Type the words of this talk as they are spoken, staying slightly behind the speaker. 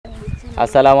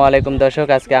আসসালামু আলাইকুম দর্শক,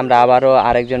 আজকে আমরা আবারও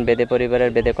আরেকজন বেদে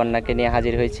পরিবারের বেদে কন্যাকে নিয়ে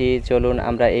হাজির হয়েছি। চলুন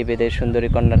আমরা এই বেদের সুন্দরী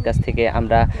কন্যার কাছ থেকে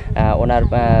আমরা ওনার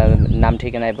নাম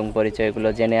ঠিকানা এবং পরিচয়গুলো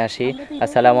জেনে আসি।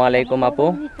 আসসালামু আলাইকুম আপু।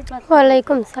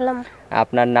 ওয়ালাইকুম সালাম।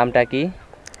 আপনার নামটা কি?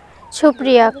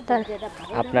 সুপ্রিয়া আক্তার।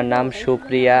 আপনার নাম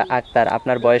সুপ্রিয়া আক্তার।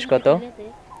 আপনার বয়স কত?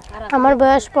 আমার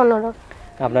বয়স 15।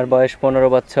 আপনার বয়স 15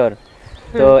 বছর।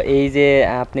 তো এই যে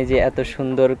আপনি যে এত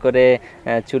সুন্দর করে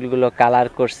চুলগুলো কালার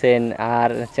করছেন আর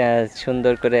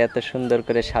সুন্দর করে এত সুন্দর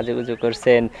করে সাজুগুজু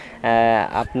করছেন,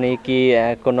 আপনি কি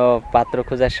কোনো পাত্র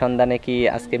খোঁজার সন্ধানে কি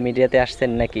আজকে মিডিয়াতে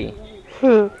আসছেন নাকি?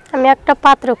 আমি একটা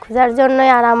পাত্র খোঁজার জন্যই,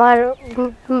 আর আমার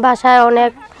বাসায়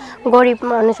অনেক গরিব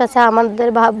মানুষ আছে। আমাদের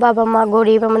বাবা মা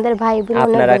গরিব, আমাদের ভাই বোন অনেক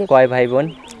আপনারা গরিব। কয় ভাই বোন?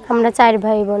 আমরা 4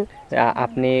 ভাই বোন।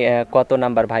 আপনি কত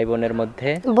নাম্বার ভাই বোনের মধ্যে?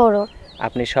 বড়।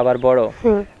 আপনি সবার বড়?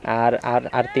 আর আর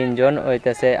আর 3 জন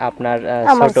হইতেছে আপনার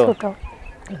ছোট।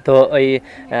 তো ওই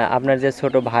আপনার যে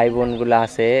ছোট ভাই বোনগুলো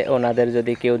আছে ওনাদের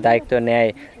যদি কেউ দায়িত্ব নেয়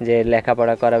যে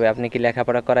লেখাপড়া করাবে, আপনি কি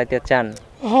লেখাপড়া করাইতে চান?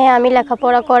 হ্যাঁ, আমি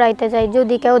লেখাপড়া করাইতে চাই।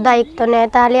 যদি কেউ দায়িত্ব নেয়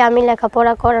তাহলে আমি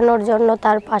লেখাপড়া করানোর জন্য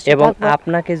তার পাশে থাকব। এবং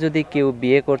আপনাকে যদি কেউ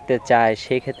বিয়ে করতে চায়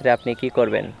সেই ক্ষেত্রে আপনি কি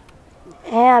করবেন?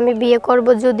 হ্যাঁ, আমি বিয়ে করব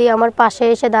যদি আমার পাশে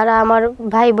এসে দাঁড়া, আমার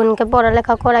ভাই বোনকে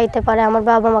পড়ালেখা করাইতে পারে, আমার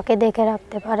বাবা মাকে দেখে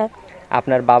রাখতে পারে।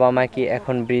 আপনার বাবা মা কি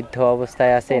এখন বৃদ্ধ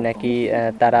অবস্থায় আছে নাকি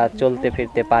তারা চলতে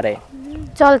ফিরতে পারে?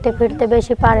 চলতে ফিরতে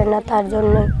বেশি পারে না, তার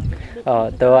জন্য।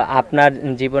 তো আপনার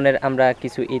জীবনের আমরা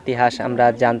কিছু ইতিহাস আমরা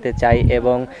জানতে চাই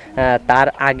এবং তার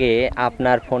আগে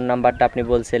আপনার ফোন নাম্বারটা আপনি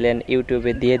বলছিলেন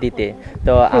ইউটিউবে দিয়ে দিতে।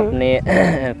 তো আপনি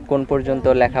কোন পর্যন্ত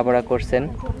লেখাপড়া করছেন?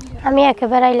 আমি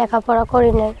একেবারেই লেখাপড়া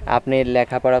করি নাই। আপনি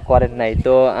লেখাপড়া করেন নাই,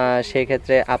 তো সেই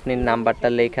ক্ষেত্রে আপনি নাম্বারটা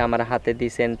লিখে আমার হাতে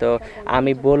দিয়েছেন। তো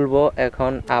আমি বলবো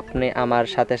এখন আপনি আমার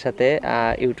সাথে সাথে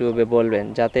ইউটিউবে বলবেন,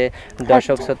 যাতে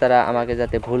দর্শক শ্রোতারা আমাকে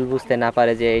যাতে ভুল বুঝতে না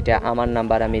পারে যে এটা আমার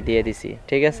নাম্বার আমি দিয়ে দিছি।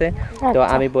 ঠিক আছে? তো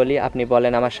আমি বলি, আপনি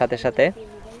বলেন আমার সাথে সাথে।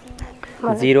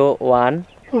 01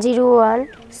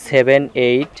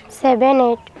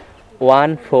 78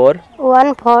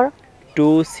 14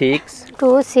 26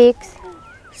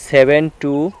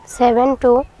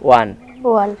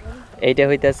 721। এইটা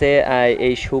হইতেছে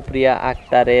এই সুপ্রিয়া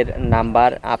আক্তারের নাম্বার।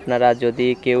 আপনারা যদি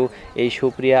কেউ এই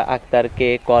সুপ্রিয়া আক্তারকে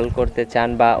কল করতে চান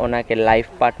বা ওনাকে লাইফ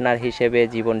পার্টনার হিসেবে,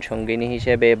 জীবন সঙ্গিনী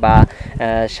হিসেবে বা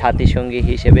সাথী সঙ্গী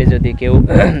হিসেবে যদি কেউ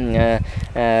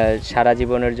সারা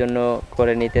জীবনের জন্য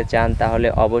করে নিতে চান, তাহলে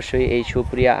অবশ্যই এই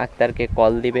সুপ্রিয়া আক্তারকে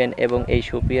কল দিবেন। এবং এই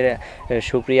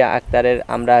সুপ্রিয়া আক্তারের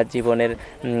আমরা জীবনের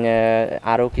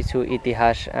আরও কিছু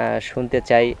ইতিহাস শুনতে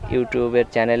চাই। ইউটিউবের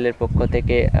চ্যানেলের পক্ষ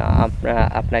থেকে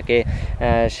আপনাকে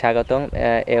স্বাগতম।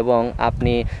 এবং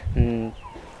আপনি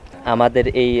আমাদের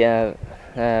এই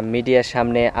মিডিয়ার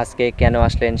সামনে আজকে কেন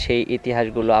আসলেন সেই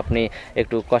ইতিহাসগুলো আপনি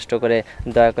একটু কষ্ট করে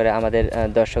দয়া করে আমাদের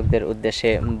দর্শকদের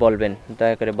উদ্দেশ্যে বলবেন।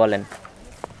 দয়া করে বলেন।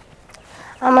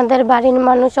 আমাদের বাড়ির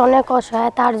মানুষ অনেক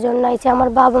অসহায়, তার জন্য এসে আমার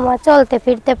বাবা মা চলতে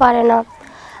ফিরতে পারে না।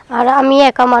 আর আমি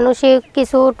একা মানুষই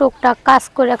কিছু টুকটাক কাজ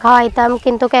করে খাওয়াইতাম,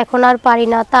 কিন্তু এখন আর পারি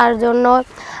না। তার জন্য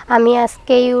আমি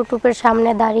আজকে ইউটিউবের সামনে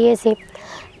দাঁড়িয়েছি।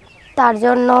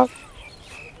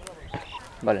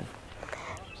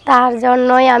 তার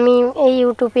জন্যই আমি এই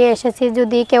ইউটিউবে এসেছি।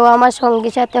 যদি কেউ আমার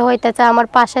সঙ্গী সাথে হইতে চায়, আমার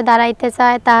পাশে দাঁড়াইতে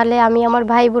চায়, তাহলে আমি আমার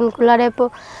ভাই বোনগুলারে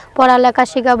পড়ালেখা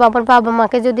শিখাবো। আমার বাবা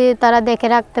মাকে যদি তারা দেখে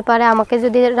রাখতে পারে, আমাকে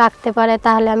যদি রাখতে পারে,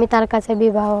 তাহলে আমি তার কাছে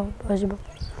বিবাহ বসবো।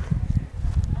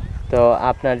 তো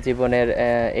আপনার জীবনের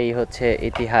এই হচ্ছে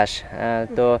ইতিহাস।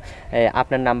 তো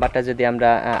আপনার নাম্বারটা যদি আমরা,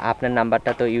 আপনার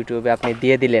নাম্বারটা তো ইউটিউবে আপনি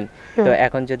দিয়ে দিলেন, তো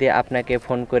এখন যদি আপনাকে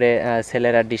ফোন করে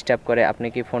ছেলেরা ডিস্টার্ব করে, আপনি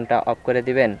কি ফোনটা অফ করে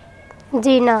দিবেন?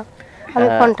 জি না, আমি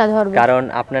ফোনটা ধরব। কারণ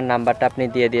আপনার নাম্বারটা আপনি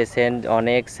দিয়ে দিয়েছেন,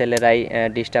 অনেক ছেলেরাই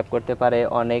ডিস্টার্ব করতে পারে,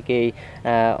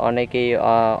 অনেকেই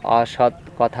অসৎ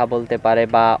কথা বলতে পারে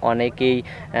বা অনেকেই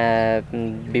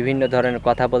বিভিন্ন ধরনের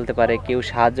কথা বলতে পারে। কেউ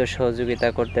সাহায্য সহযোগিতা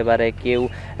করতে পারে, কেউ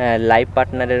লাইফ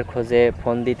পার্টনারের খোঁজে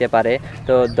ফোন দিতে পারে।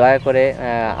 তো দয়া করে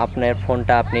আপনার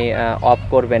ফোনটা আপনি অফ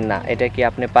করবেন না। এটা কি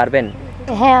আপনি পারবেন?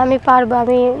 হ্যাঁ, আমি পারবো।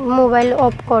 আমি মোবাইল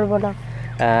অফ করব না।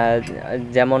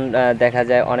 যেমন দেখা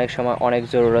যায় অনেক সময় অনেক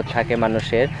জরুরত থাকে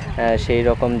মানুষের, সেই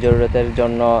রকম জরুরতের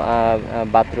জন্য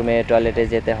বাথরুমে, টয়লেটে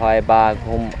যেতে হয় বা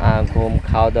ঘুম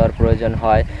খাওয়া দাওয়ার প্রয়োজন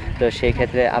হয়। তো সেই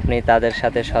ক্ষেত্রে আপনি তাদের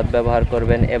সাথে সদ্ব্যবহার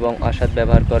করবেন এবং অসৎ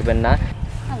ব্যবহার করবেন না।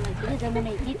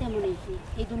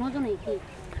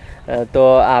 তো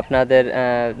আপনাদের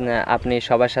আপনি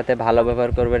সবার সাথে ভালো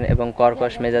ব্যবহার করবেন এবং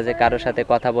কর্কশ মেজাজে কারোর সাথে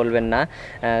কথা বলবেন না,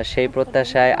 সেই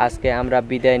প্রত্যাশায় আজকে আমরা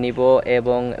বিদায় নিব।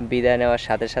 এবং বিদায় নেওয়ার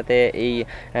সাথে সাথে এই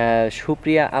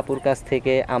সুপ্রিয়া আপুর কাছ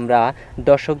থেকে আমরা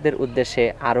দর্শকদের উদ্দেশ্যে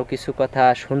আরও কিছু কথা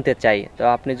শুনতে চাই। তো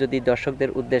আপনি যদি দর্শকদের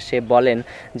উদ্দেশ্যে বলেন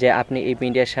যে আপনি এই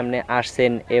মিডিয়ার সামনে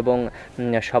আসছেন এবং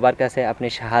সবার কাছে আপনি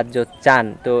সাহায্য চান,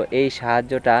 তো এই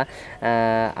সাহায্যটা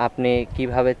আপনি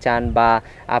কিভাবে চান বা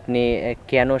আপনি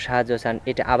কেন সাহায্য চান,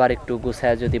 এটা আবার একটু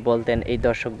গুছায় যদি বলতেন এই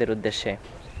দর্শকদের উদ্দেশ্যে।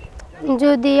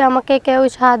 যদি আমাকে কেউ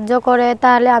সাহায্য করে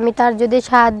তাহলে আমি তার যদি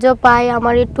সাহায্য পাই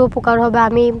আমার একটু উপকার হবে।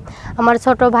 আমি আমার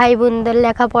ছোট ভাই বোনদের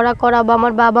লেখাপড়া করাবো,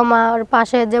 আমার বাবা মার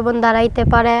পাশে যেমন দাঁড়াইতে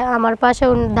পারে আমার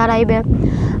পাশেও দাঁড়াইবে।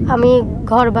 আমি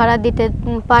ঘর ভাড়া দিতে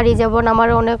পারি, যেমন আমার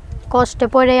অনেক কষ্টে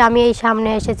পড়ে আমি এই সামনে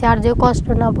এসেছি, আর যে কষ্ট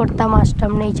না পড়তাম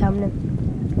আসতাম না এই সামনে।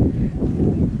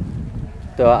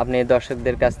 তো আপনি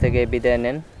দর্শকদের কাছ থেকে বিদায়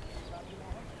নেন।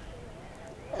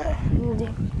 জি,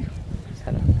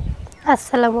 সালাম।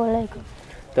 আসসালামু আলাইকুম।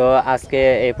 তো আজকে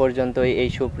এই পর্যন্তই এই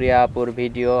সুপ্রিয়া আপুর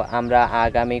ভিডিও। আমরা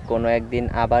আগামী কোনো একদিন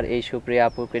আবার এই সুপ্রিয়া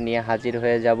আপুকে নিয়ে হাজির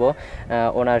হয়ে যাব।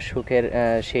 ওনার সুখের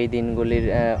সেই দিনগুলির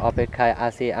অপেক্ষায়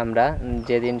আছি আমরা।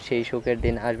 যেদিন সেই সুখের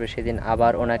দিন আসবে সেদিন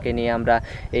আবার ওনাকে নিয়ে আমরা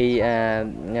এই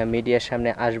মিডিয়ার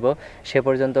সামনে আসব। সে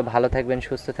পর্যন্ত ভালো থাকবেন,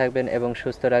 সুস্থ থাকবেন এবং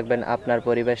সুস্থ রাখবেন আপনার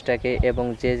পরিবেশটাকে, এবং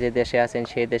যে যে দেশে আছেন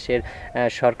সেই দেশের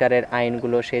সরকারের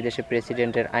আইনগুলো, সেই দেশের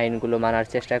প্রেসিডেন্টের আইনগুলো মানার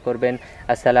চেষ্টা করবেন।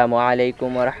 আসসালামু আলাইকুম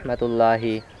ওয়া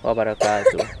রাহমাতুল্লাহি ওয়া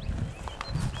বারাকাতুহু।